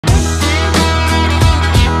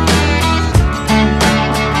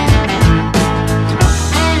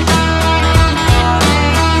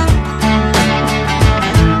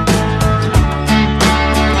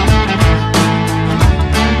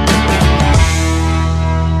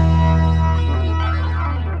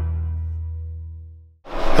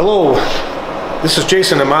Hello, this is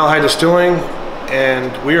Jason at Mile High Distilling,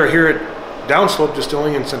 and we are here at Downslope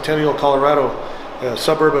Distilling in Centennial, Colorado, a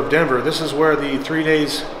suburb of Denver. This is where the 3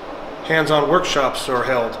 days hands-on workshops are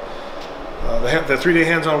held. The 3-day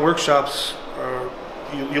hands-on workshops,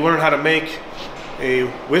 you learn how to make a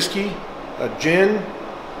whiskey, a gin,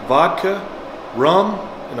 vodka, rum,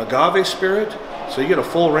 an agave spirit. So you get a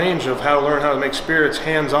full range of how to learn how to make spirits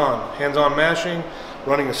hands-on. Hands-on mashing,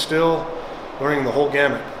 running a still, learning the whole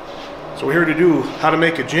gamut. So we're here to do how to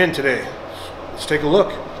make a gin today. Let's take a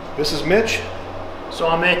look. This is Mitch. So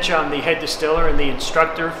I'm Mitch, I'm the head distiller and the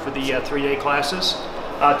instructor for the 3-day classes.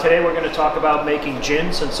 Today we're going to talk about making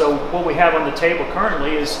gins, and so what we have on the table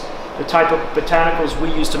currently is the type of botanicals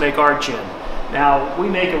we use to make our gin. Now, we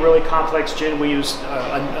make a really complex gin. We use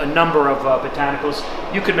a number of botanicals.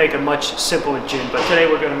 You could make a much simpler gin, but today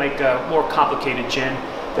we're going to make a more complicated gin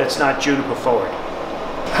that's not juniper forward.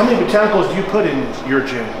 How many botanicals do you put in your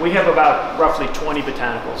gin? We have about roughly 20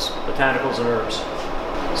 botanicals and herbs.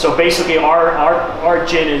 So basically our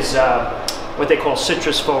gin is what they call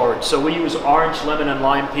citrus forward. So we use orange, lemon, and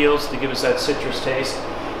lime peels to give us that citrus taste.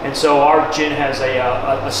 And so our gin has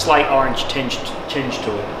a slight orange tinge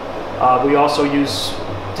to it. We also use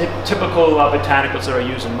typical botanicals that are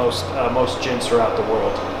used in most gins throughout the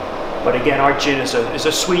world. But again, our gin is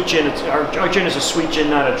a sweet gin. Our gin is a sweet gin,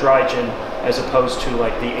 not a dry gin, as opposed to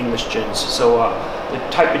like the English gins. So the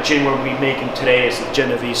type of gin we're making today is the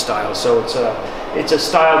Genovese style. So it's a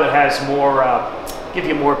style that has more, give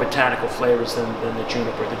you more botanical flavors than the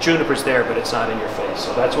juniper. The juniper's there, but it's not in your face.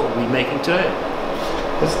 So that's what we'll be making today.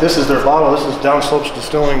 This is their bottle. This is Downslope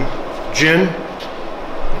Distilling gin.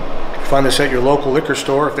 You can find this at your local liquor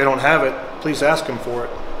store. If they don't have it, please ask them for it.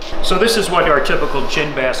 So this is what our typical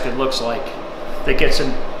gin basket looks like. That gets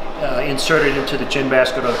inserted into the gin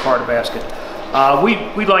basket or the card basket.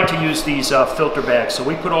 We like to use these filter bags. So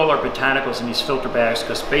we put all our botanicals in these filter bags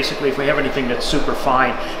because basically if we have anything that's super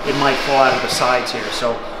fine, it might fall out of the sides here.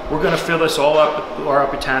 So we're going to fill this all up with our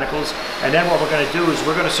botanicals, and then what we're going to do is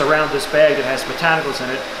we're going to surround this bag that has botanicals in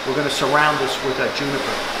it. We're going to surround this with a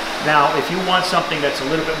juniper. Now, if you want something that's a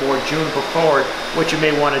little bit more juniper forward, what you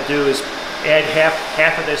may want to do is add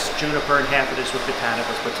half of this juniper and half of this with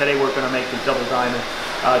botanicals. But today we're going to make the double diamond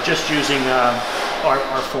just using our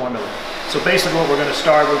formula. So basically what we're going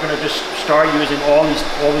to just start using all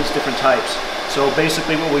these different types. So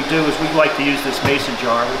basically what we do is we like to use this mason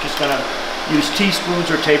jar. We're just going to use teaspoons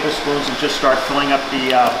or tablespoons and just start filling up the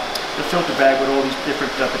filter bag with all these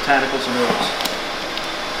different botanicals and herbs.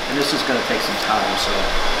 And this is going to take some time.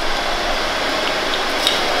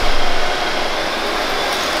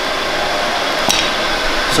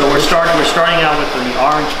 So we're starting out with the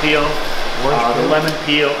orange peel, the lemon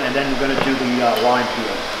peel, and then we're going to do the lime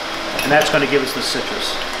peel. And that's going to give us the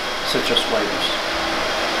citrus flavors.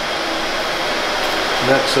 And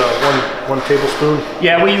that's one tablespoon?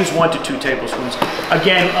 Yeah, we use 1 to 2 tablespoons.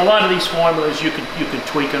 Again, a lot of these formulas you can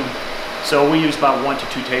tweak them. So we use about 1 to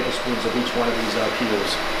 2 tablespoons of each one of these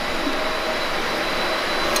peels.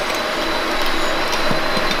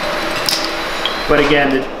 But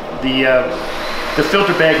again, the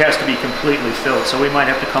filter bag has to be completely filled, so we might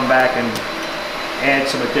have to come back and add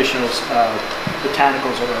some additional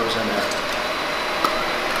botanicals or herbs in there.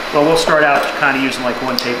 Well, we'll start out kind of using like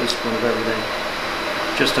 1 tablespoon of everything,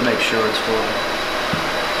 just to make sure it's full.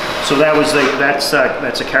 So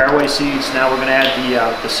that's the caraway seeds. Now we're going to add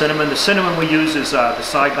the cinnamon. The cinnamon we use is the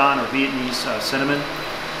Saigon or Vietnamese cinnamon.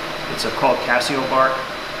 It's called Casio bark.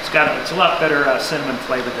 It's a lot better cinnamon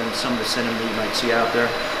flavor than some of the cinnamon that you might see out there.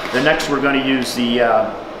 Then next we're going to use the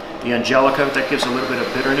Angelica. That gives a little bit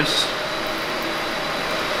of bitterness.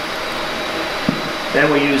 Then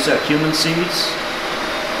we use cumin seeds.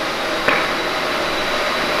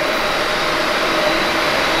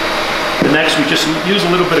 The next we just use a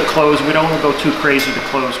little bit of cloves. We don't want to go too crazy with the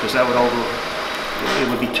cloves because that would it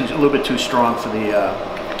would be a little bit too strong for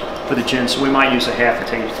the gin. So we might use a half a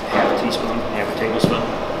tablespoon.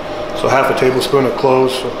 So half a tablespoon of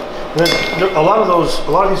cloves. And then a lot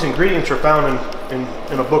of these ingredients are found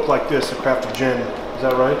in a book like this, The Craft of Gin. Is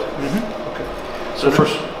that right? Mm-hmm. Okay. So for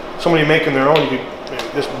somebody making their own,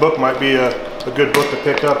 this book might be a good book to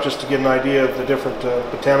pick up just to get an idea of the different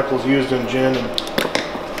botanicals used in gin.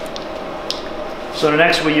 So the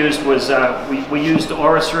next we used was we used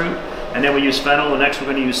orris root, and then we used fennel. The next we're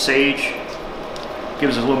going to use sage.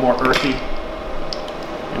 Gives us a little more earthy.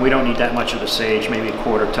 And we don't need that much of the sage, maybe a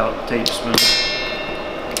 1/4 tablespoon.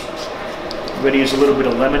 We're going to use a little bit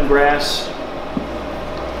of lemongrass.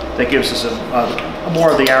 That gives us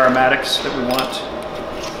more of the aromatics that we want.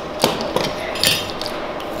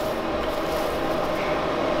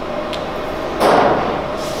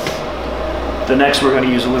 The next we're going to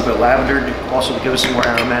use a little bit of lavender, also to give us some more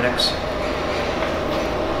aromatics.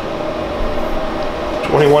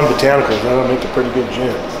 21 botanicals, that'll make a pretty good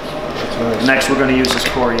gin. That's nice. Next we're going to use this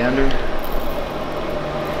coriander.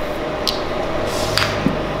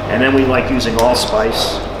 And then we like using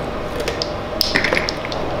allspice.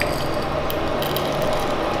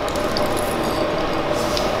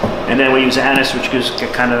 And then we use anise, which gives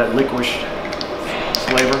kind of that licorice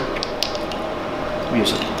flavor. We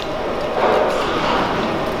use it.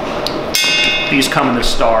 These come in the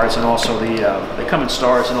stars and also they come in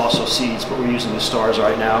stars and also seeds, but we're using the stars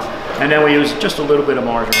right now. And then we use just a little bit of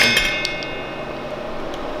margarine,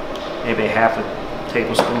 maybe half a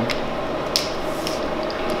tablespoon.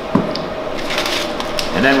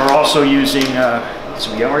 And then we're also using,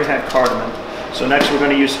 so we already had cardamom. So next we're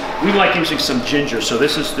going to use, we like using some ginger. So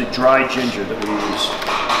this is the dry ginger that we use.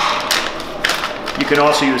 You can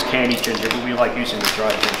also use candied ginger, but we like using the dry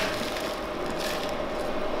ginger.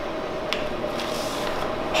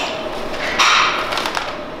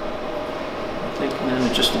 And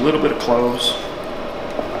then just a little bit of cloves.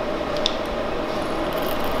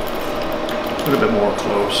 A little bit more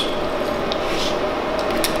cloves.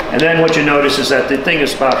 And then what you notice is that the thing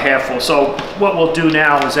is about half full. So what we'll do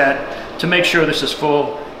now is that to make sure this is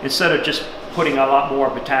full, instead of just putting a lot more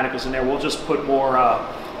botanicals in there, we'll just put more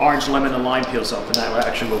orange, lemon, and lime peels up, and that will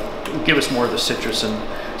actually will give us more of the citrus. And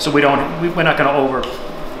so we're not going to over,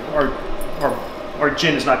 our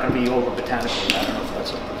gin is not going to be over botanical. I don't know if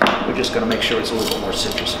that's it. We're just going to make sure it's a little bit more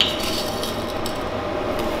citrusy.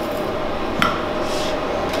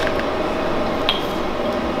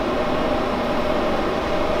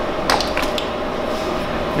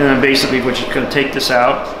 And then basically we're just going to take this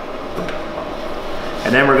out,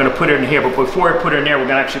 and then we're going to put it in here. But before I put it in there, we're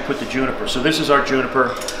going to actually put the juniper. So this is our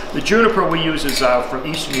juniper. The juniper we use is from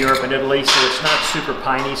Eastern Europe and Italy, so it's not super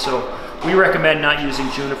piney. So we recommend not using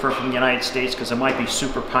juniper from the United States because it might be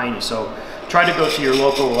super piney. So try to go to your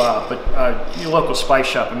local spice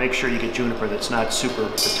shop and make sure you get juniper that's not super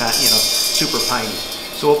piney.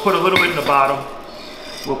 So we'll put a little bit in the bottom.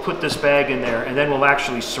 We'll put this bag in there, and then we'll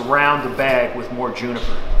actually surround the bag with more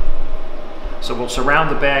juniper. So we'll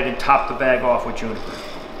surround the bag and top the bag off with juniper.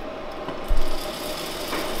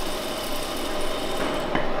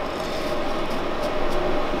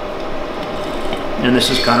 And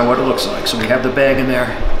this is kind of what it looks like. So we have the bag in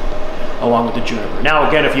there along with the juniper. Now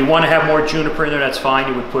again, if you want to have more juniper in there, that's fine.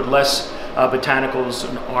 You would put less botanicals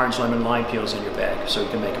and orange, lemon, lime peels in your bag, so you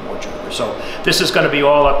can make it more juniper. So this is going to be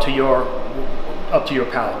all up to your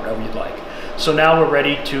palate, whatever you'd like. So now we're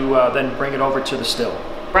ready to then bring it over to the still.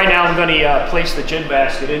 Right now I'm going to place the gin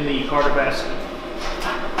basket in the carder basket,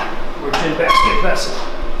 or gin basket vessel.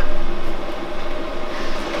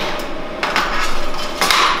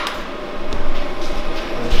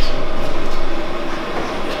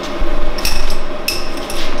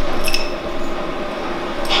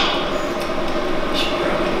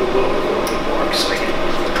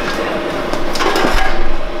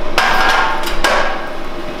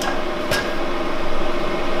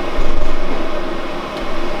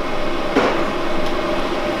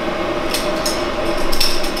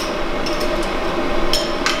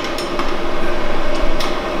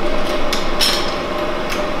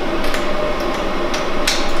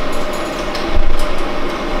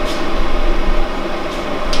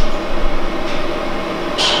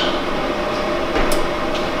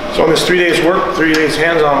 So on this 3 days work, 3 days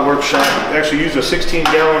hands-on workshop, I actually used a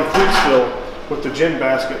 16-gallon food still with the gin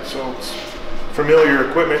basket. So it's familiar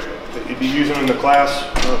equipment that you'd be using in the class,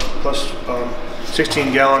 plus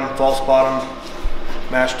 16-gallon false bottom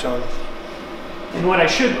mash tun. And what I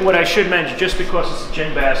should mention, just because it's a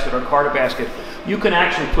gin basket or carder basket, you can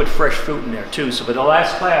actually put fresh fruit in there too. So for the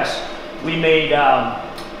last class, we made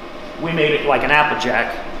it like an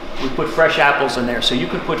applejack. We put fresh apples in there, so you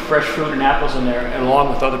could put fresh fruit and apples in there, and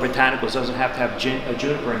along with other botanicals. Doesn't have to have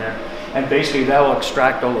juniper in there, and basically that will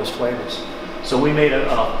extract all those flavors. So we made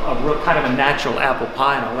a real kind of a natural apple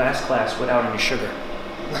pie in our last class without any sugar.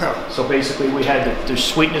 So basically we had the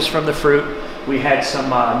sweetness from the fruit, we had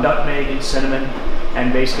some nutmeg and cinnamon,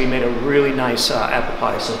 and basically made a really nice apple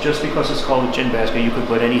pie. So just because it's called a gin basket, you could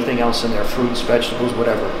put anything else in there, fruits, vegetables,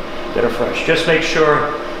 whatever, that are fresh. Just make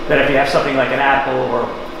sure that if you have something like an apple or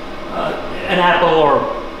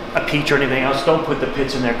a peach or anything else, don't put the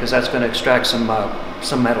pits in there because that's going to extract some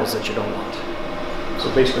metals that you don't want. So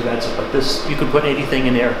basically that's it. But this, you can put anything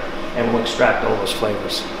in there and it will extract all those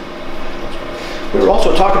flavors. We were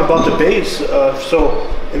also talking about the base. So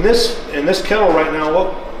in this kettle right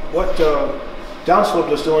now, what Downslope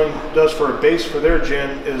Distilling does for a base for their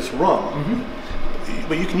gin is rum. Mm-hmm.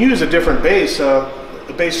 But you can use a different base.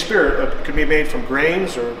 the base spirit. It can be made from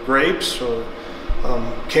grains or grapes or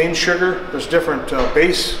cane sugar. There's different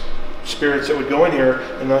base spirits that would go in here,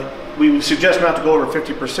 and we would suggest not to go over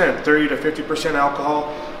 50%, 30 to 50%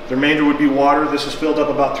 alcohol. The remainder would be water. This is filled up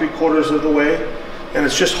about 3/4 of the way, and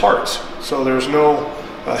it's just hearts. So there's no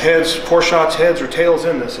heads, pour shots, heads, or tails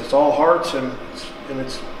in this. It's all hearts, and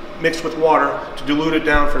it's mixed with water to dilute it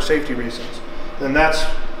down for safety reasons. And that's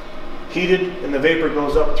heated, and the vapor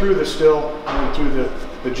goes up through the still, and through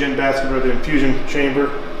the gin basket or the infusion chamber,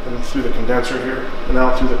 and through the condenser here, and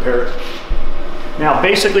out through the parrot. Now,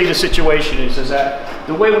 basically the situation is that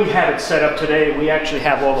the way we have it set up today, we actually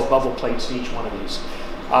have all the bubble plates in each one of these.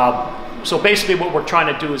 So basically what we're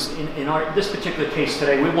trying to do is, in this particular case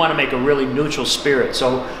today, we want to make a really neutral spirit.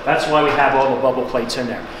 So that's why we have all the bubble plates in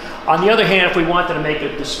there. On the other hand, if we wanted to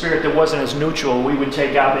make the spirit that wasn't as neutral, we would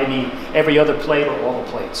take out maybe every other plate or all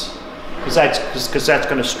the plates, because that's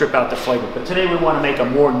going to strip out the flavor. But today we want to make a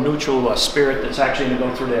more neutral spirit that's actually going to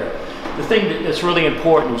go through there. The thing that's really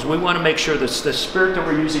important is we want to make sure that the spirit that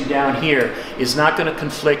we're using down here is not going to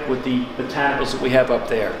conflict with the botanicals that we have up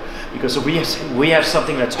there. Because if we have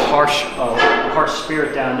something that's harsh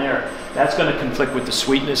spirit down there, that's going to conflict with the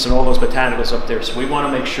sweetness and all those botanicals up there. So we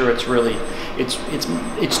want to make sure it's really,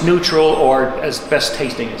 it's neutral or as best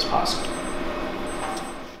tasting as possible.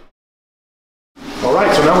 All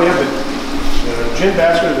right, so now we have the gin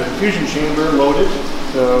basket, the infusion chamber loaded.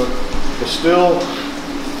 The still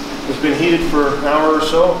has been heated for an hour or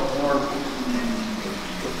so. We're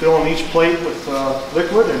filling each plate with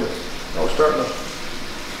liquid, and now we're starting to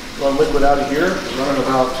run liquid out of here. We're running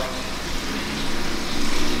about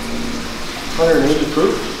 180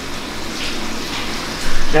 proof.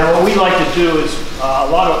 Now, what we like to do is a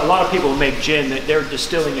lot of people who make gin, they're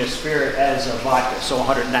distilling their spirit as a vodka, so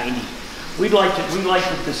 190. We like to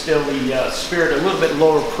distill the spirit a little bit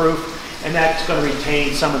lower proof, and that's going to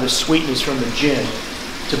retain some of the sweetness from the gin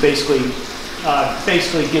to basically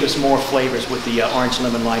give us more flavors with the orange,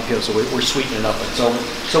 lemon, lime peel. So we're sweetening up. And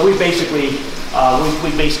so we basically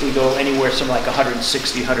go anywhere from like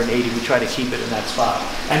 160, 180. We try to keep it in that spot.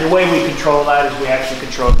 And the way we control that is we actually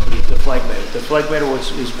control the phlegmator. The phlegmator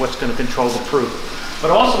is what's going to control the proof. But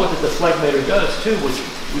also what the phlegmator does too, which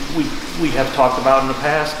we have talked about in the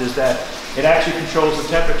past, is that it actually controls the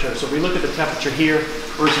temperature. So if we look at the temperature here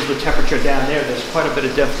versus the temperature down there, there's quite a bit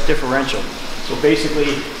of differential. So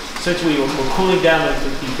basically, since we're cooling down the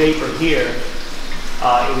vapor here,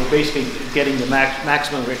 we're basically getting the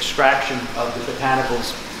maximum extraction of the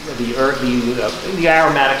botanicals, the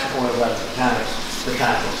aromatics of oil out of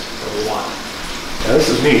botanicals that we want. Yeah, this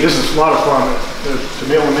is neat. This is a lot of fun to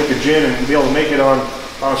be able to make a gin and be able to make it on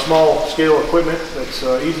a small scale equipment that's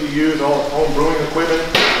easy to use, all home brewing equipment.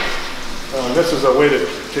 This is a way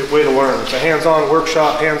to learn. It's a hands-on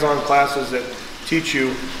workshop, hands-on classes that teach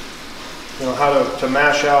you, how to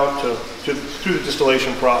mash out through the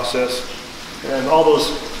distillation process, and all those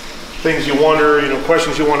things you wonder,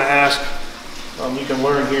 questions you want to ask, you can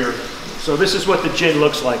learn here. So this is what the gin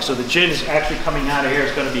looks like. So the gin is actually coming out of here.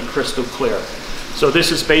 It's going to be crystal clear. So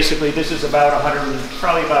this is about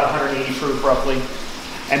probably about 180 proof roughly.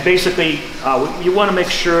 And basically, you want to make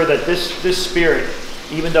sure that this spirit,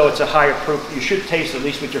 even though it's a higher proof, you should taste at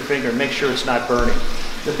least with your finger and make sure it's not burning.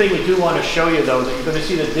 The thing we do want to show you, though, that you're going to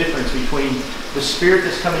see the difference between the spirit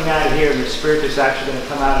that's coming out of here and the spirit that's actually going to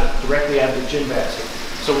come out directly out of the gin basket.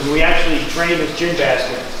 So as we actually drain this gin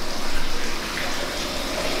basket,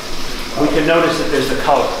 we can notice that there's the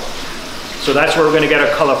color. So that's where we're going to get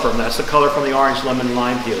our color from. That's the color from the orange, lemon,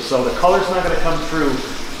 lime peel. So the color's not going to come through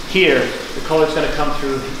here. The color's going to come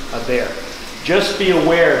through there. Just be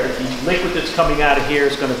aware that the liquid that's coming out of here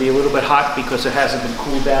is going to be a little bit hot because it hasn't been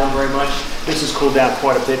cooled down very much. This is cooled down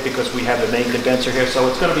quite a bit because we have the main condenser here, so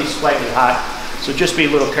it's going to be slightly hot. So just be a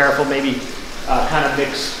little careful, maybe kind of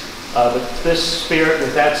mix this spirit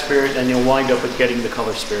with that spirit, and you'll wind up with getting the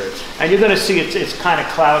color spirit. And you're going to see it's kind of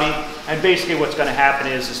cloudy, and basically what's going to happen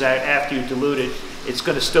is that after you dilute it, it's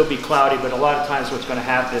going to still be cloudy, but a lot of times what's going to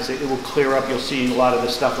happen is it will clear up. You'll see a lot of the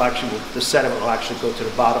stuff the sediment will actually go to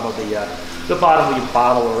the bottom of your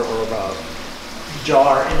bottle or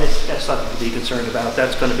jar, and that's nothing to be concerned about.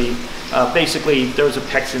 That's going to be basically those are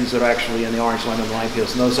pectins that are actually in the orange, lemon, lime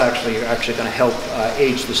peels, and those are actually going to help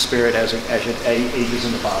age the spirit as it ages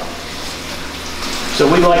in the bottle. So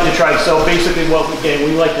we like to try. So basically,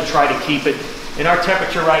 we like to try to keep it. In our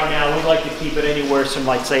temperature right now, we like to keep it anywhere from,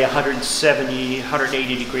 like, say, 170,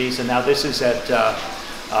 180 degrees, and now this is at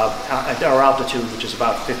our altitude, which is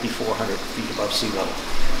about 5,400 feet above sea level.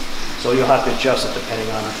 So you'll have to adjust it depending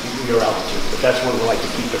on your altitude, but that's where we like to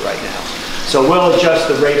keep it right now. So we'll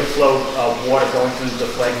adjust the rate of flow of water going through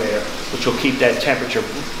the phlegmator, which will keep that temperature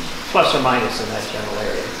plus or minus in that general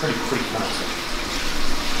area, pretty constant.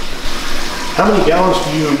 How many gallons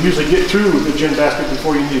do you usually get through the gin basket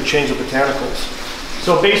before you need to change the botanicals?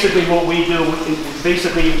 So basically what we do, what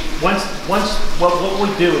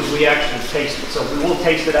we do is we actually taste it. So we will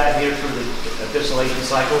taste it out here through the distillation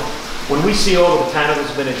cycle. When we see all the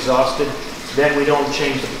botanicals have been exhausted, then we don't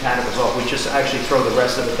change the botanicals off. We just actually throw the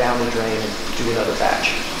rest of it down the drain and do another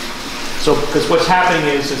batch. So, because what's happening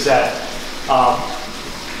is that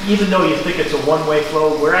even though you think it's a one-way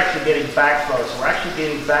flow, we're actually getting backflow. So we're actually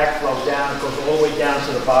getting backflow down. It goes all the way down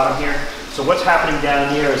to the bottom here. So what's happening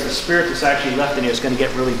down here is the spirit that's actually left in here is going to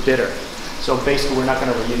get really bitter. So basically, we're not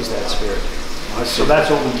going to reuse that spirit. So that's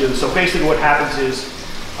what we do. So basically, what happens is,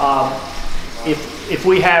 if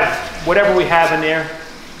we have whatever we have in there,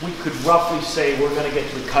 we could roughly say we're going to get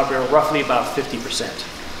to recover roughly about 50%.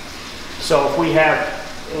 So if we have,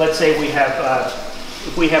 let's say we have,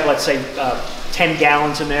 let's say 10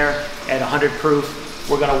 gallons in there at 100 proof,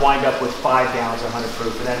 we're going to wind up with 5 gallons at 100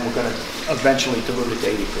 proof, and then we're going to eventually dilute it to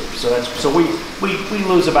 80 proof. So we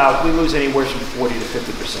lose anywhere from 40 to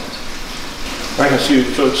 50%. I can see.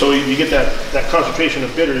 So you get that concentration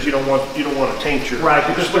of bitters. You don't want to taint your right,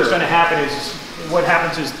 because what's going to happen is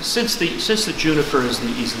since the juniper is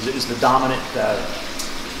the dominant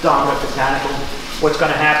botanical, what's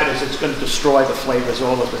going to happen is it's going to destroy the flavors of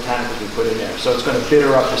all the botanicals we put in there. So it's going to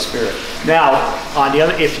bitter up the spirit. Now, on the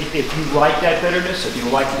other, if you like that bitterness, if you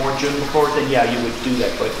like more juniper for it, then yeah, you would do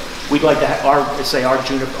that. But we'd like to have our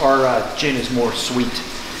gin is more sweet.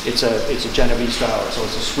 It's a Genovese style, so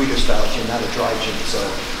it's a sweeter style gin, not a dry gin.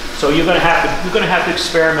 So you're going to have to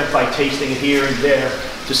experiment by tasting it here and there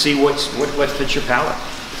to see what fits your palate.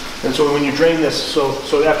 And so when you drain this, so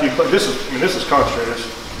after you this is concentrated.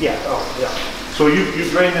 Yeah. Oh yeah. So you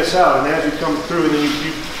drain this out, and as you come through, and then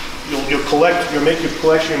you'll make your collection,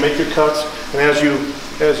 you make your cuts, and as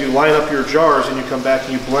you line up your jars, and you come back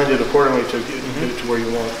and you blend it accordingly to get it to where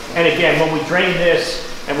you want. And again, when we drain this,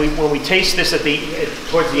 and when we taste this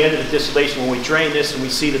towards the end of the distillation, when we drain this and we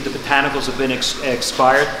see that the botanicals have been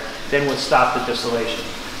expired, then we'll stop the distillation.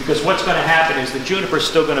 Because what's going to happen is the juniper is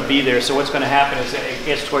still going to be there. So what's going to happen is that it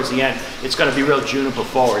gets towards the end, it's going to be real juniper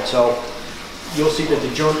forward. So you'll see that the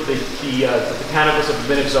botanicals have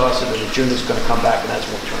been exhausted, and the juniper is going to come back, and that's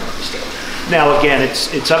when we turn on the still. Now again,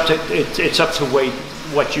 it's up to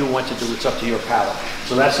what you want to do. It's up to your palate.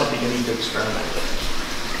 So that's something you need to experiment with.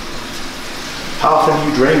 How often do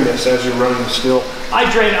you drain this as you're running the still? I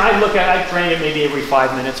drain it maybe every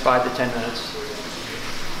 5 minutes, 5 to 10 minutes.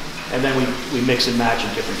 And then we mix and match in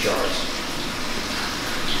different jars.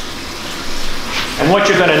 And what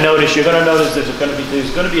you're going to notice there's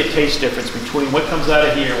going to be a taste difference between what comes out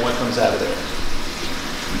of here and what comes out of there.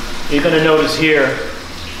 You're going to notice here,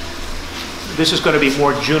 this is going to be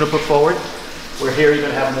more juniper forward, where here you're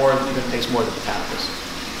going to taste more of the botanicals.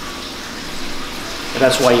 And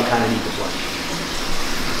that's why you kind of need to blend.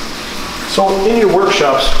 So in your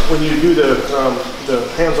workshops, when you do the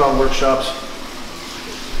hands-on workshops,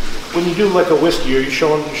 when you do like a whiskey, are you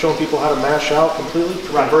showing people how to mash out completely to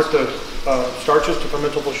convert the starches to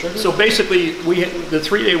fermentable sugar? So basically, the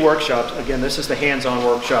 3-day workshop, again, this is the hands-on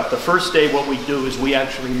workshop. The first day, what we do is we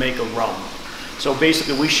actually make a rum. So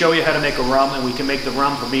basically, we show you how to make a rum, and we can make the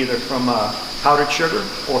rum from either powdered sugar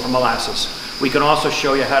or from molasses. We can also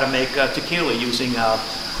show you how to make tequila using a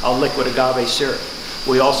liquid agave syrup.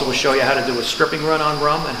 We also will show you how to do a stripping run on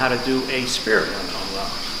rum and how to do a spirit run on rum.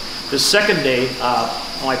 The second day,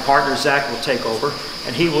 my partner Zach will take over,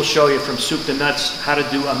 and he will show you from soup to nuts how to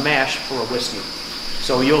do a mash for a whiskey.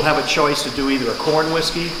 So you'll have a choice to do either a corn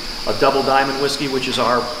whiskey, a double diamond whiskey, which is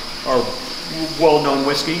our well-known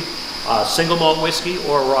whiskey, single malt whiskey,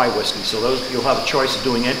 or a rye whiskey. So you'll have a choice of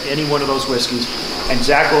doing any one of those whiskeys. And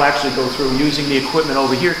Zach will actually go through using the equipment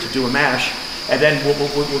over here to do a mash. And then what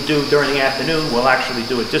we'll do during the afternoon, we'll actually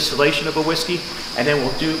do a distillation of a whiskey, and then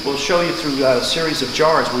we'll show you through a series of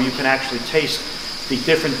jars where you can actually taste the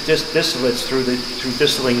different distillates through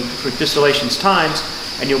distillation's times,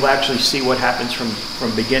 and you'll actually see what happens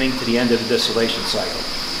from beginning to the end of the distillation cycle.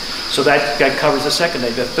 So that covers the second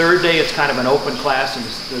day. The third day, it's kind of an open class, and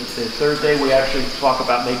the third day we actually talk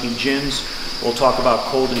about making gins. We'll talk about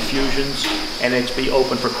cold infusions, and it's be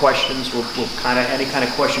open for questions. We'll any kind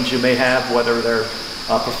of questions you may have, whether they're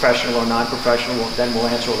professional or non-professional, then we'll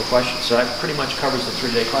answer all the questions. So that pretty much covers the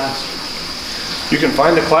 3-day class. You can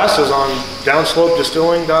find the classes on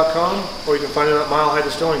DownslopeDistilling.com, or you can find it at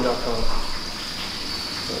MileHighDistilling.com.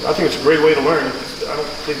 I think it's a great way to learn. I don't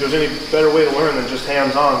think there's any better way to learn than just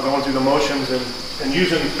hands-on, going through the motions and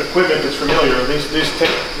using equipment that's familiar. This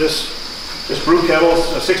This brew kettle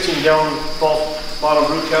is a 16-gallon bottom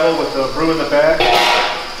brew kettle with a brew in the back,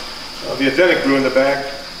 the authentic brew in the back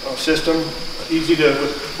system. Easy to,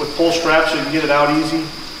 with pull straps, so you can get it out easy.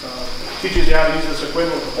 Teaches you how to use this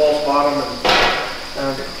equipment with a false bottom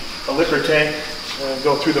and a liquor tank, and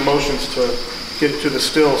go through the motions to get it to the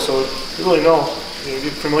still. So you really know, you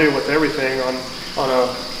get familiar with everything on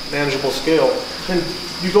a manageable scale. And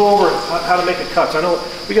you go over how to make a cut. I know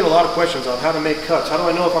we get a lot of questions on how to make cuts. How do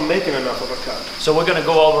I know if I'm making enough of a cut? So we're going to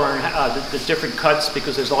go over the different cuts,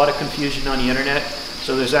 because there's a lot of confusion on the internet.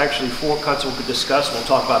 So there's actually 4 cuts we could discuss. We'll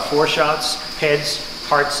talk about foreshots, heads,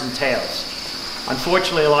 hearts, and tails.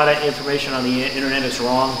 Unfortunately, a lot of information on the internet is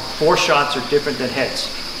wrong. Foreshots are different than heads.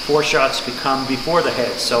 Foreshots become before the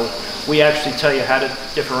heads. So we actually tell you how to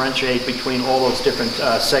differentiate between all those different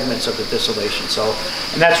segments of the distillation. So,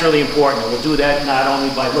 and that's really important. And we'll do that not only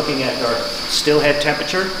by looking at our still head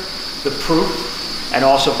temperature, the proof, and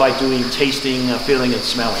also by doing tasting, feeling, and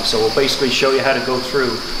smelling. So we'll basically show you how to go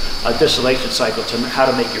through a distillation cycle to how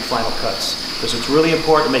to make your final cuts. Because it's really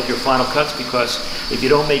important to make your final cuts, because if you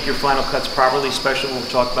don't make your final cuts properly, especially when we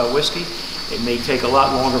talk about whiskey, it may take a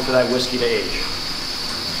lot longer for that whiskey to age.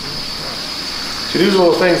 So these are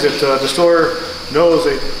little things that the distiller knows.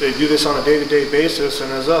 They do this on a day-to-day basis,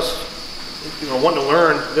 and as us, wanting to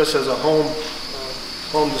learn this as a home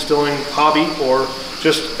distilling hobby, or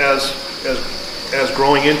just as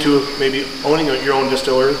growing into maybe owning your own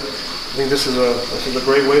distillery, I think this is a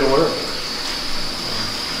great way to learn.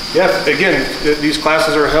 Yeah, again, these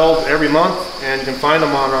classes are held every month, and you can find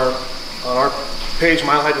them on our page,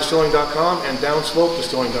 milehighDistilling.com and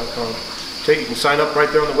DownSlopeDistilling.com. You can sign up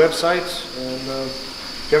right there on the websites, and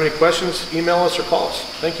if you have any questions, email us or call us.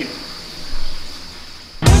 Thank you.